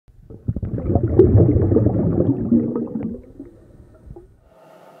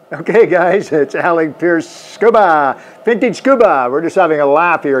Okay guys, it's Alec, Peirce, Scuba, Vintage Scuba. We're just having a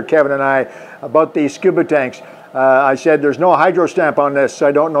laugh here, Kevin and I, about these scuba tanks. I said there's no hydro stamp on this, so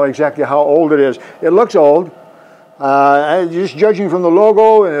I don't know exactly how old it is. It looks old. Just judging from the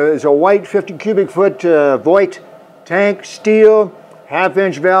logo, it's a white 50 cubic foot Voit tank, steel,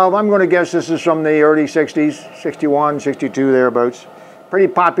 half-inch valve. I'm going to guess this is from the early 60s, 61, 62, thereabouts. Pretty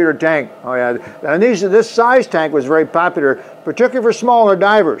popular tank. Oh yeah, and this size tank was very popular, particularly for smaller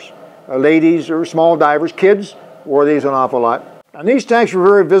divers. Ladies or small divers, kids wore these an awful lot. And these tanks were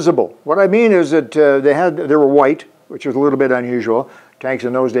very visible. What I mean is that they were white, which was a little bit unusual. Tanks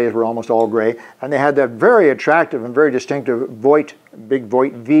in those days were almost all gray, and they had that very attractive and very distinctive Voit, big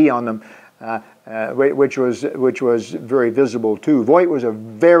Voit V on them, which was very visible too. Voit was a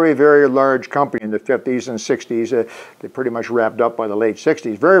very, very large company in the 50s and 60s. They pretty much wrapped up by the late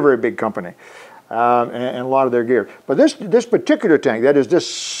 60s. Very, very big company, and a lot of their gear. But this particular tank, that is this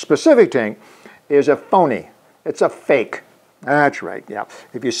specific tank, is a phony. It's a fake. That's right, yeah.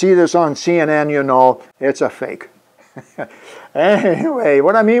 If you see this on CNN, you know it's a fake. Anyway,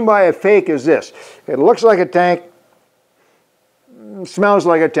 what I mean by a fake is this. It looks like a tank, smells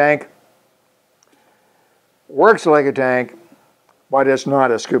like a tank, works like a tank, but it's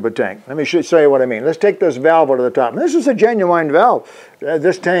not a scuba tank. Let me show you what I mean. Let's take this valve out of the top. And this is a genuine valve.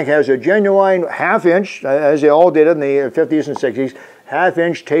 This tank has a genuine half-inch, as they all did in the 50s and 60s,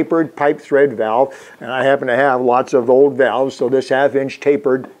 half-inch tapered pipe thread valve. And I happen to have lots of old valves, so this half-inch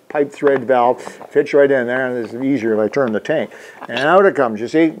tapered pipe thread valve fits right in there, and it's easier if I turn the tank. And out it comes, you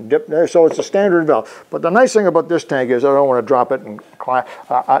see, dip there. So it's a standard valve. But the nice thing about this tank is I don't want to drop it and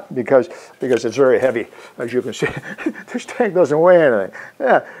because it's very heavy, as you can see. This tank doesn't weigh anything.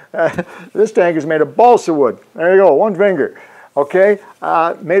 Yeah, this tank is made of balsa wood. There you go, one finger. Okay,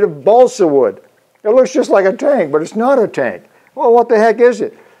 made of balsa wood. It looks just like a tank, but it's not a tank. Well, what the heck is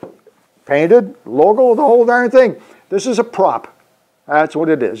it? Painted, logo, the whole darn thing. This is a prop. That's what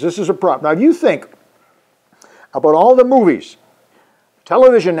it is. This is a prop. Now, if you think about all the movies,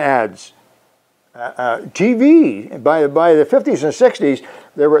 television ads, TV, by the 50s and 60s,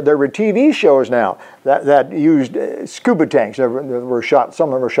 there were TV shows now that used scuba tanks that were shot. Some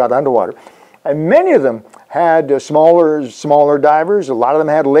of them were shot underwater. And many of them had smaller divers. A lot of them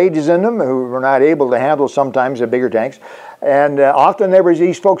had ladies in them who were not able to handle sometimes the bigger tanks. And often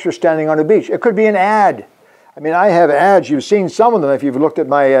these folks were standing on the beach. It could be an ad. I mean, I have ads. You've seen some of them if you've looked at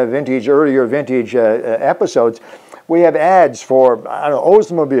my earlier vintage episodes. We have ads for, I don't know,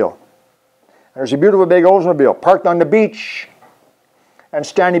 Oldsmobile. There's a beautiful big Oldsmobile parked on the beach. And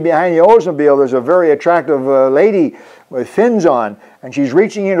standing behind the Oldsmobile, there's a very attractive lady with fins on. And she's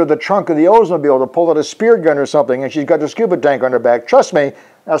reaching into the trunk of the Oldsmobile to pull out a spear gun or something. And she's got a scuba tank on her back. Trust me,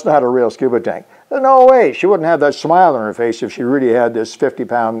 that's not a real scuba tank. There's no way. She wouldn't have that smile on her face if she really had this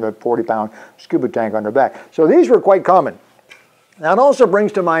 50-pound, 40-pound scuba tank on her back. So these were quite common. Now, it also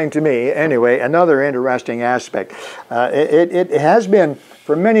brings to mind to me, anyway, another interesting aspect. It has been,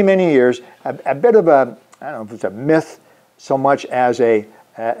 for many, many years, a bit of a, I don't know if it's a myth so much as a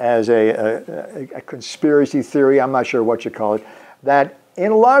conspiracy theory, I'm not sure what you call it, that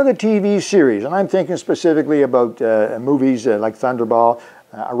in a lot of the TV series, and I'm thinking specifically about movies like Thunderball,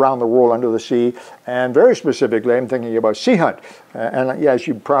 Around the World Under the Sea, and very specifically I'm thinking about Sea Hunt. And as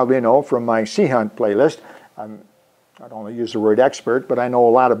you probably know from my Sea Hunt playlist, I don't want to use the word expert, but I know a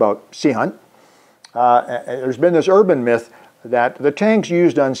lot about Sea Hunt. There's been this urban myth that the tanks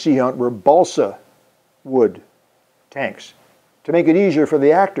used on Sea Hunt were balsa wood tanks to make it easier for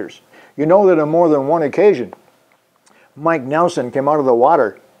the actors. You know that on more than one occasion, Mike Nelson came out of the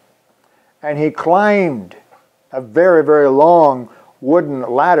water and he climbed a very, very long wooden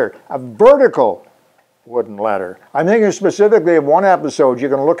ladder, a vertical wooden ladder. I'm thinking specifically of one episode. You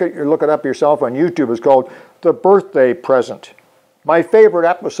can look it up yourself on YouTube. It's called The Birthday Present. My favorite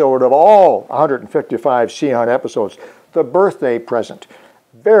episode of all 155 Sea Hunt episodes, The Birthday Present.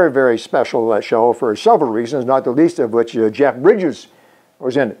 Very, very special show for several reasons, not the least of which Jeff Bridges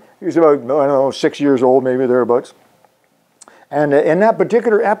was in it. He was about, I don't know, 6 years old, maybe thereabouts. And in that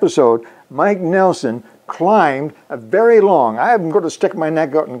particular episode, Mike Nelson climbed a very long, I'm going to stick my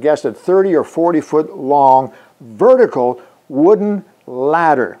neck out and guess at 30 or 40 foot long vertical wooden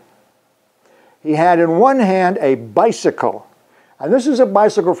ladder. He had in one hand a bicycle. And this is a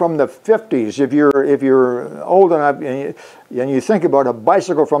bicycle from the 50s. If you're old enough and you think about a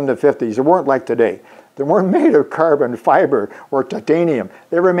bicycle from the 50s, they weren't like today. They weren't made of carbon fiber or titanium.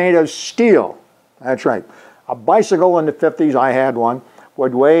 They were made of steel. That's right. A bicycle in the 50s, I had one,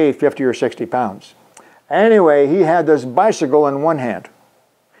 would weigh 50 or 60 pounds. Anyway, he had this bicycle in one hand.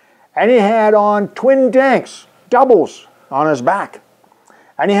 And he had on twin tanks, doubles on his back.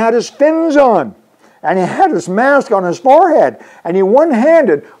 And he had his fins on. And he had his mask on his forehead. And he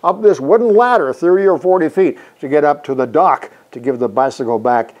one-handed up this wooden ladder 30 or 40 feet to get up to the dock to give the bicycle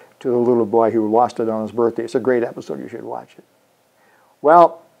back to the little boy who lost it on his birthday. It's a great episode. You should watch it.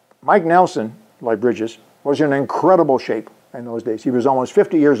 Well, Mike Nelson, like Bridges, was in incredible shape in those days. He was almost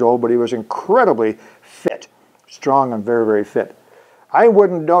 50 years old, but he was incredibly fit, strong and very, very fit. I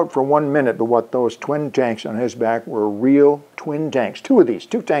wouldn't doubt for 1 minute but what those twin tanks on his back were real twin tanks. Two of these,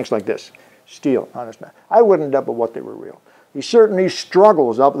 two tanks like this, steel on his back. I wouldn't doubt but what they were real. He certainly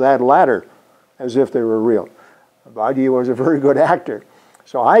struggles up that ladder as if they were real. But he was a very good actor.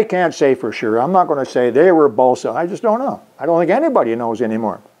 So I can't say for sure. I'm not going to say they were balsa. I just don't know. I don't think anybody knows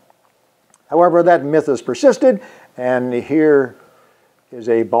anymore. However, that myth has persisted, and here is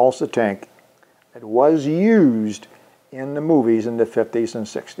a balsa tank that was used in the movies in the 50s and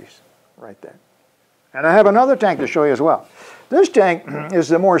 60s, right there. And I have another tank to show you as well. This tank is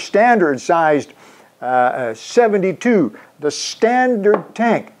the more standard-sized 72, the standard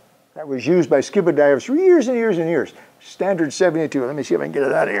tank that was used by scuba divers for years and years and years. Standard 72. Let me see if I can get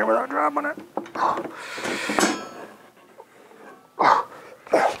it out of here without dropping it.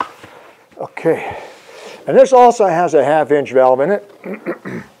 Okay. And this also has a half-inch valve in it.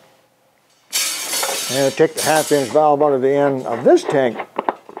 And I'll take the half-inch valve out of the end of this tank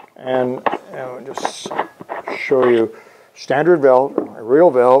and I'll just show you standard valve, a real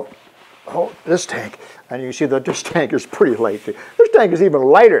valve. Oh, this tank. And you see that this tank is pretty light. This tank is even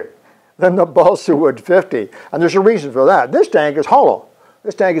lighter than the balsa wood 50. And there's a reason for that. This tank is hollow.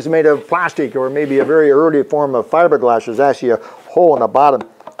 This tank is made of plastic or maybe a very early form of fiberglass. There's actually a hole in the bottom.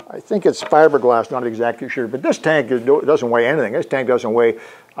 I think it's fiberglass, not exactly sure. But this tank doesn't weigh anything. This tank doesn't weigh,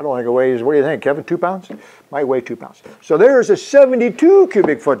 I don't think it weighs, what do you think, Kevin, 2 pounds? Might weigh 2 pounds. So there's a 72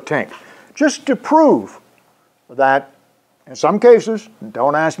 cubic foot tank, just to prove that in some cases,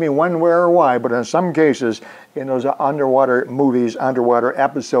 don't ask me when, where, or why, but in some cases, in those underwater movies, underwater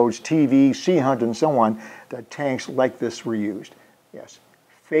episodes, TV, sea hunt, and so on, that tanks like this were used. Yes,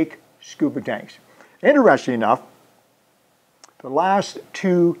 fake scuba tanks. Interesting enough, the last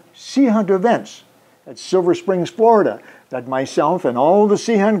 2 sea hunt events at Silver Springs, Florida, that myself and all the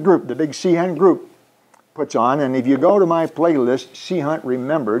sea hunt group, the big sea hunt group, puts on, and if you go to my playlist, Sea Hunt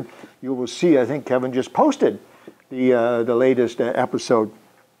Remembered, you will see, I think Kevin just posted the latest episode,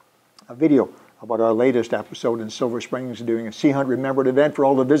 a video about our latest episode in Silver Springs, doing a Sea Hunt Remembered event for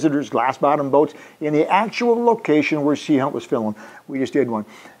all the visitors, glass bottom boats, in the actual location where Sea Hunt was filmed. We just did one.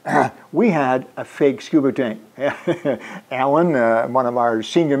 We had a fake scuba tank. Alan, one of our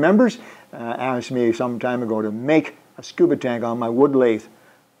senior members, asked me some time ago to make a scuba tank on my wood lathe.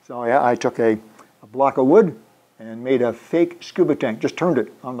 So yeah, I took a block of wood and made a fake scuba tank, just turned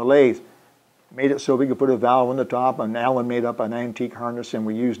it on the lathe. Made it so we could put a valve on the top, and Alan made up an antique harness, and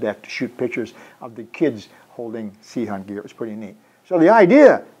we used that to shoot pictures of the kids holding sea hunt gear. It was pretty neat. So the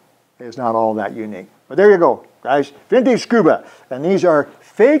idea is not all that unique. But there you go, guys. Vintage Scuba. And these are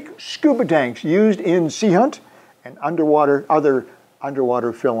fake scuba tanks used in sea hunt and other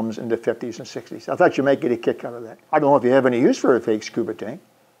underwater films in the 50s and 60s. I thought you might get a kick out of that. I don't know if you have any use for a fake scuba tank.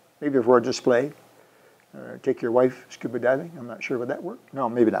 Maybe for a display. Take your wife scuba diving. I'm not sure would that work. No,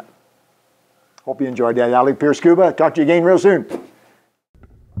 maybe not. Hope you enjoyed that. Alec, Peirce Scuba. Talk to you again real soon.